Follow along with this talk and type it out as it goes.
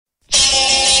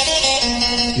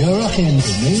You're rocking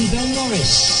with me, Ben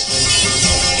Morris.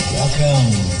 Welcome.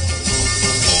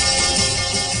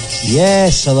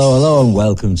 Yes, hello, and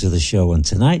welcome to the show. And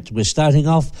tonight we're starting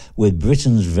off with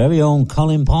Britain's very own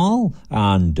Colin Paul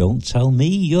and Don't Tell Me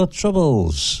Your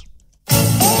Troubles. Don't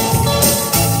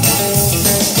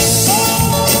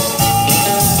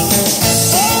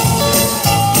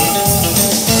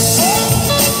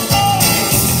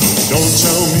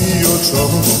tell me your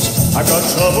troubles, I got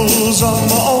troubles of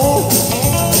my own.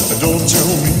 Don't tell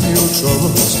me your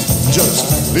troubles,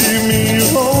 just leave me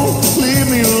alone, leave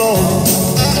me alone.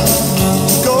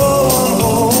 Go on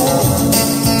home,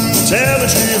 tell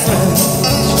it to your friends,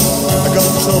 I got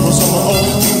troubles of my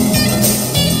own.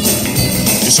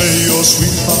 You say your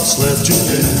sweetheart's left you,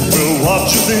 well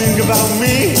what you think about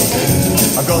me?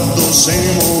 I got those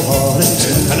same old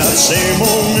heartaches and that same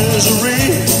old misery,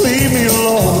 leave me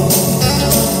alone.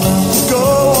 Go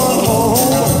on home,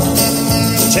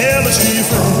 tell it to your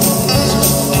friends,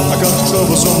 I got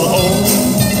troubles of my own.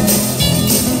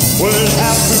 Well, it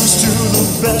happens to the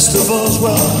best of us,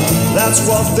 well, that's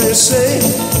what they say.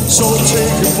 So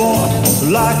take it, boy,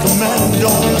 like a man,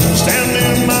 don't stand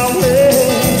in my way.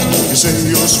 You say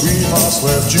your sweetheart's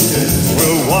left you,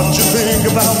 well, what you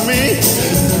think about me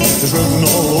is written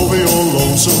all over your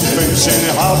lonesome face.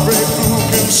 Any heartbreak who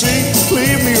can see,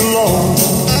 leave me alone.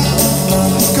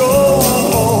 Go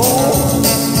on home,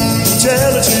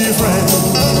 tell it to your friends,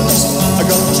 I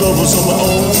got troubles of my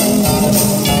own,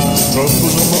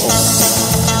 troubles of my own.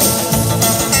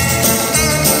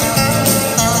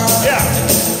 Yeah.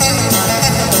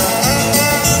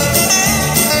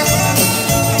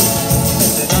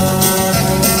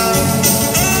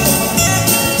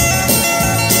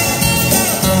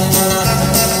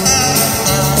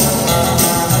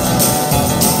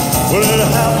 Well, it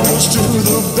happens to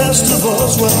the best of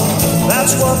us, well,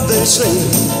 that's what they say.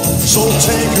 So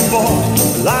take it, boy,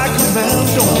 like a man,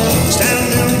 don't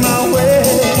stand in my way.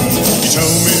 You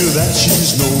tell me that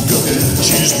she's no good,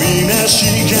 she's mean as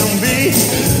she can be.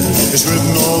 It's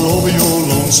written all over your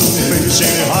lonesome face.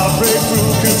 Any heartbreak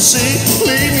through can see,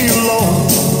 leave me alone.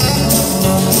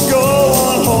 Go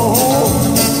on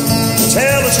home,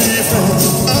 tell it to your friends,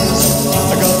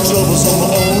 I got troubles of my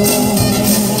own,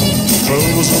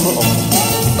 troubles of my own,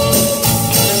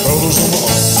 troubles of my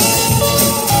own,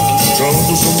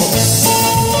 troubles of my own,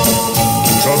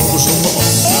 troubles of my own.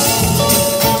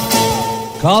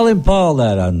 Colin Paul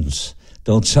there, and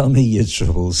Don't Tell Me Your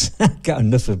Troubles. Got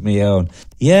enough of my own.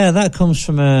 Yeah, that comes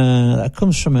from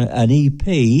an EP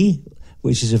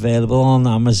which is available on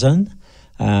Amazon.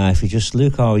 If you just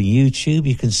look on YouTube,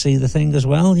 you can see the thing as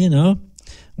well. You know,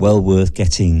 well worth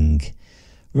getting.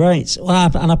 Right,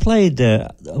 well, and I played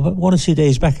 1 or 2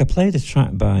 days back. I played a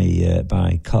track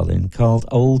by Colin called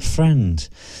 "Old Friend,"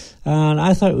 and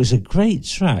I thought it was a great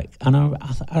track. And I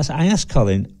asked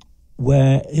Colin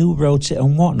who wrote it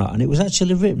and whatnot, and it was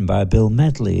actually written by Bill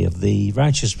Medley of the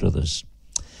Righteous Brothers.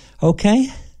 Okay,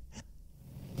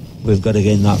 we've got to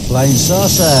get in that flying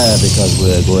saucer because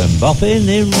we're going bopping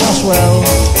in Roswell.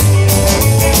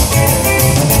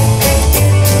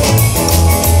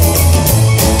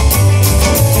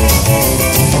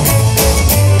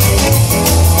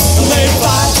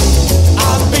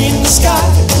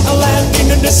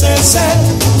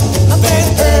 I've been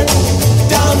hurt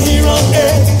down here on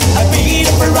earth. I beat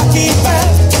up a rocky path.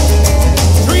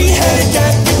 Three-headed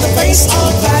cat with the face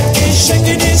all flat is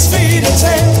shaking his feet and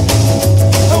tail.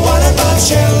 What a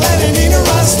bombshell landing in a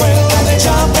Roswell, and they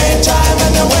jump and jive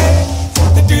and they way.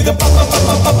 They do the pop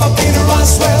in a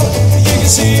Roswell. You can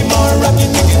see him all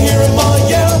rocking, you can hear him all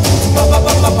yell. Pop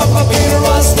in a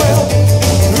Roswell.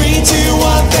 3, 2,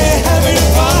 1, they're having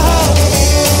fun.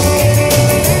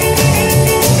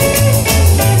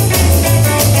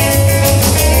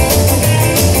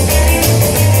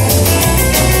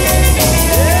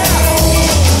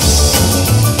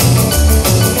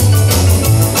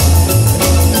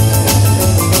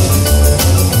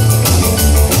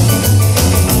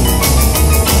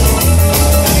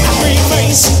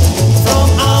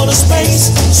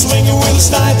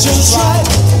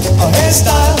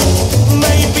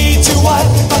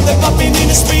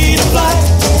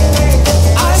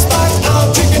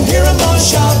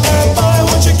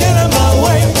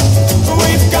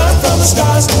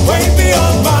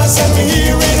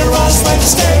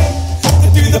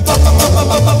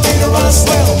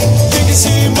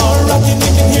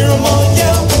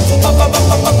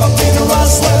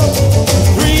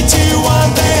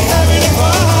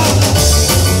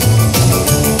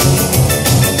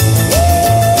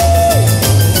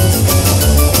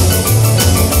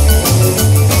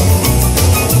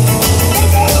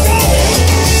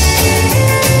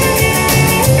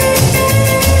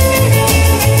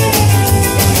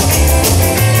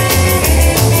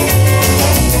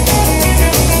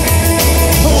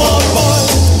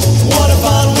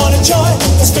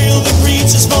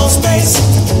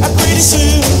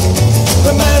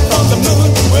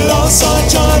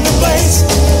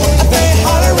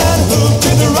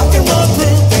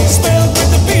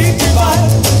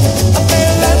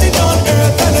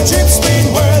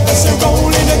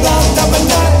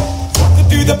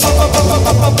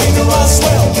 up in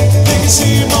Roswell. You can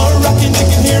see them all rocking, you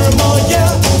can hear them all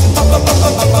yell.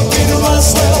 Up in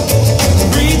Roswell.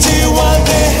 3, 2, 1,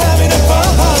 they're having a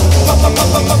fun.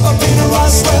 Up in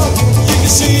Roswell. You can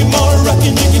see them all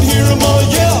rocking, you can hear them all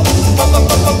yell.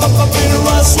 Up in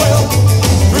Roswell.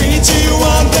 3, 2,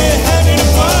 1, they're having a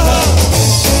fun.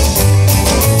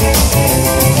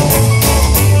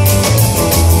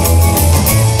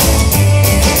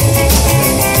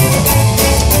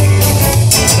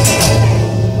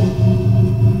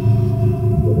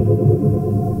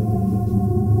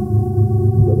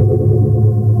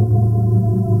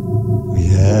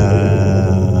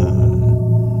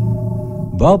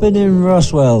 Bobbin in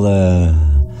Roswell,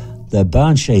 the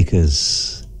Barn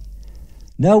Shakers.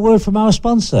 No word from our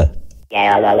sponsor.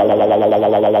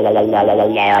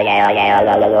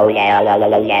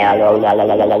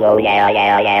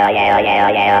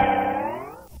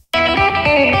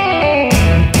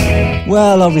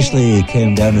 Well, obviously it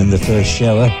came down in the first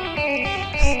shower.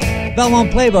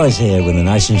 Belmont Playboys here with a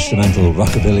nice instrumental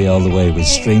rockabilly all the way with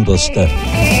String Buster.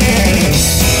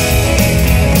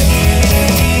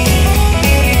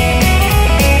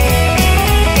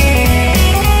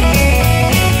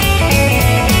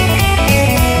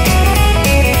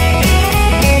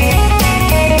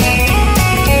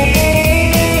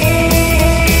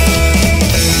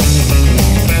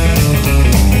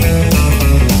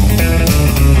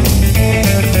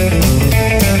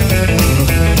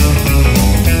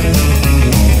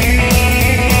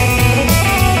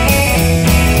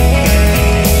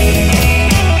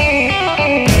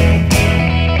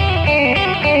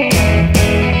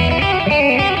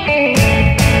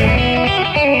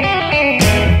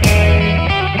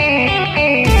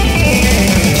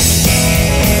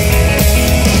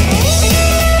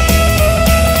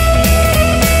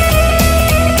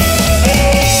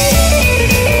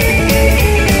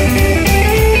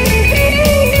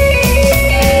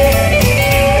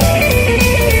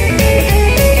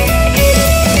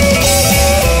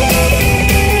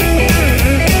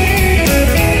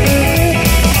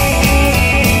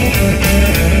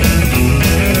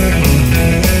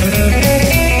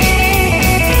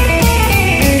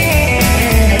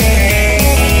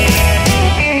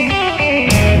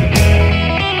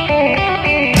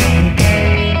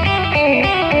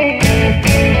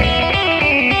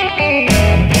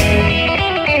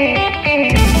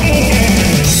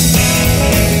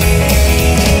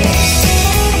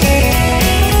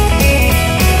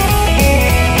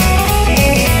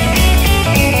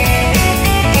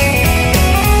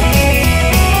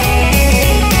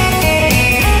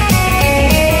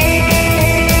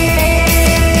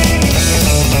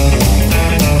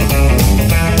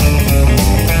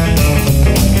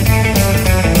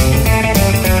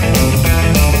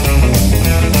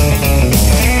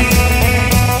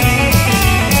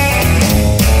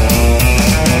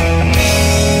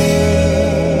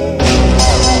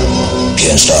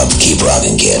 Keep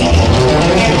rocking, kid.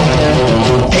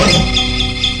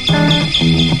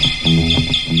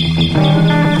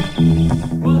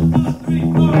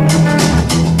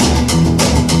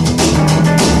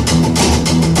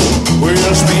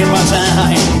 We'll spend my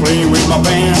time playing with my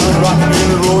band, rocking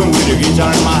and rolling with the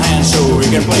guitar in my hand, so we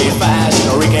can play fast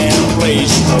or we can play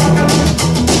slow.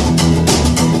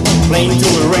 Playing to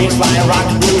the rain, flying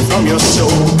rockabilly from your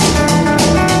soul.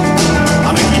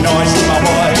 I'm making noise with my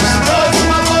voice.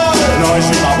 Noise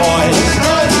with my boys,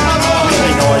 I'm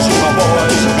making noise with my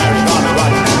boys, Americana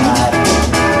rockin' all night.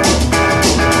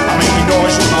 I'm making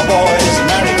noise with my boys,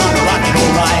 Americana rockin'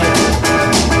 all night.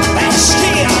 Let's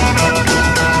kick it up.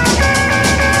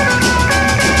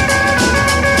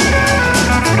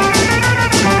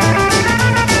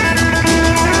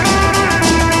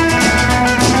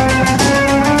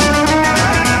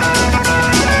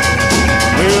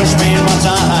 We'll spend my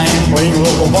time playing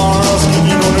local bars,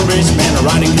 kicking on the basement,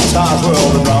 riding guitars while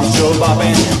the drums still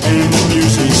bopping and the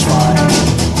music's fine.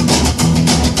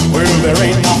 Well, there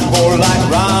ain't nothing more like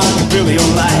rockabilly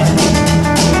all night.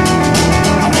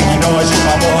 I'm making noise with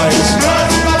my boys,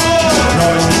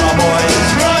 noise with my boys,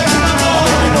 I'm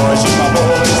making noise with my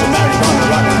boys, Americana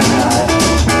rockin' all night.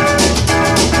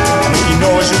 I'm making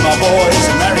noise with my boys,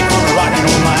 Americana rockin'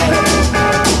 all night.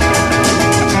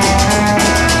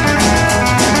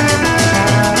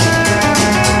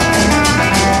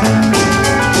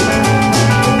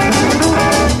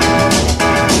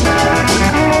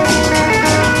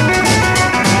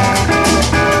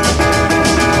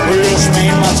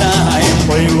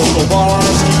 Playing local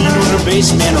bars, kicking on the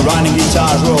basement, riding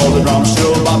guitars while the drums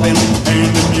still bopping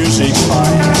and the music's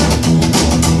fine.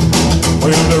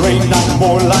 Well, there ain't nothing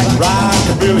more like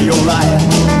rockabilly all night.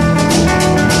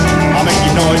 I'm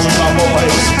making noise with my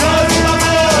boys.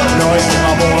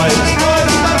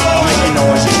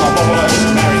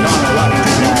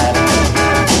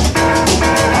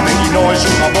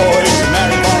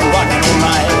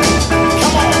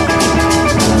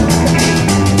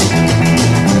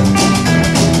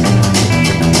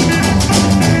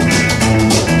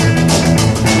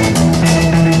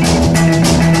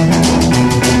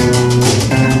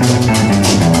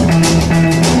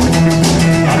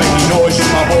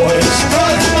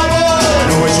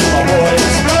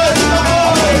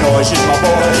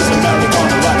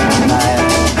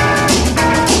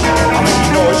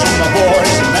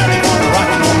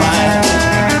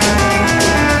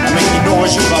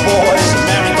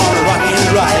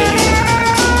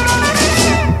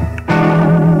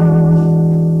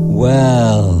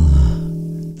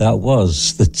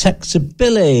 was the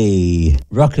Texabilly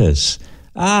Rockers.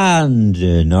 And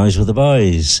Noise with the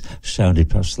Boys. Sounded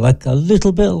perhaps like a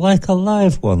little bit like a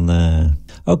live one there.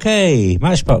 Okay,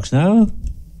 Matchbox now.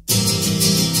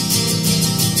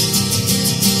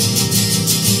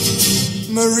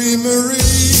 Marie,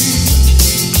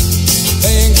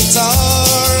 playing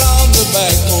guitar on the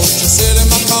back porch. I sit in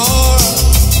my car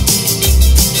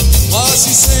while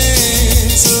she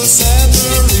sings so sad.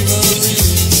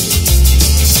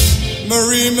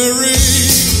 Marie,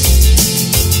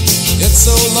 it's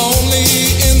so lonely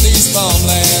in these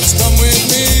farmlands. Come with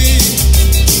me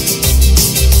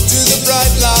to the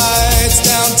bright lights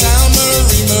downtown.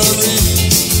 Marie,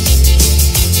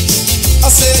 I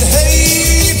said,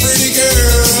 hey, pretty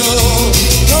girl,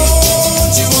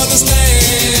 don't you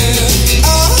understand?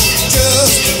 I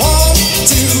just want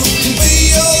to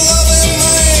be your loving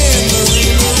man.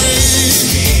 Marie,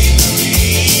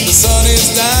 the sun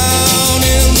is down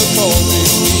in the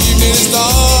cornfield, the evening is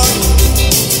dark,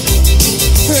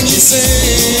 and you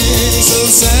sing so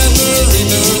sad. Marie.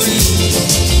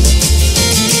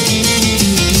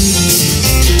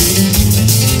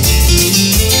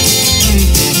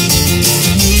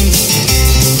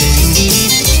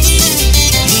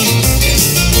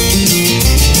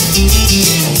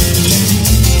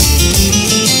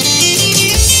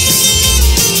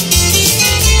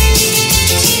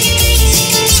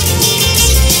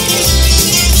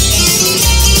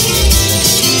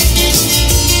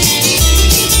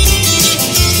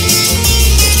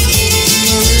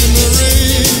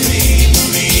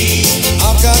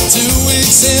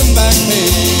 In back pay,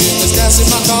 there's gas in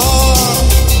my car,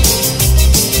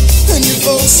 and you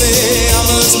folks say I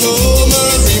must go.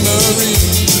 Marie,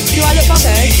 do I look my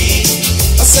best?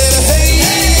 I said, hey,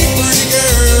 pretty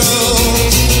girl,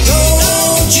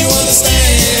 don't you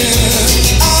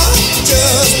understand? I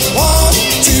just want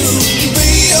to be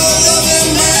your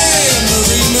loving man.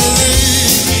 Marie,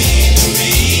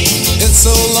 it's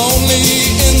so lonely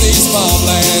in these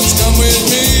farmlands. Come with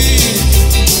me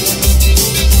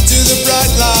to the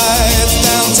bright lights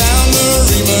downtown.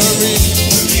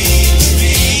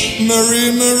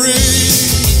 Marie,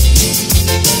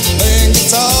 playing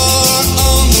guitar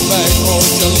on the back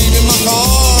porch. I'm leaving my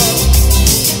car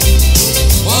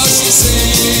while she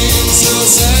sings so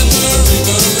sad.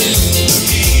 Marie,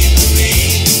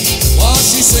 while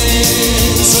she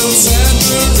sings so sad.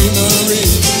 Marie.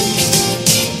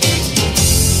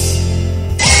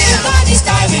 Everybody's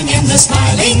diving in the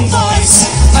smiling voice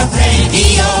of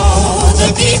radio, the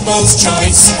people's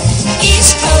choice.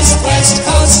 East Coast, West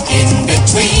Coast, in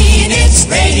between, it's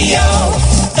radio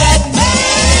that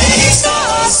makes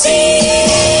us sing.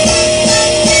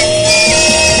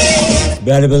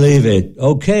 Better believe it.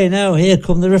 Okay, now here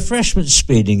come the refreshments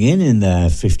speeding in their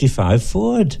 55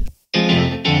 Ford.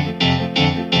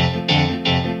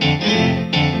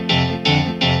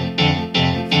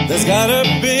 There's gotta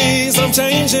be some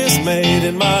changes made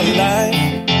in my life.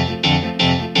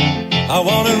 I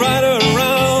wanna ride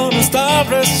around and start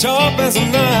as sharp as a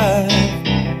knife.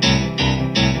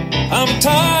 I'm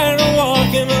tired of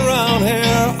walking around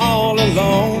here all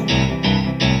alone.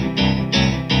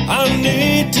 I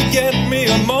need to get me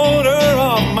a motor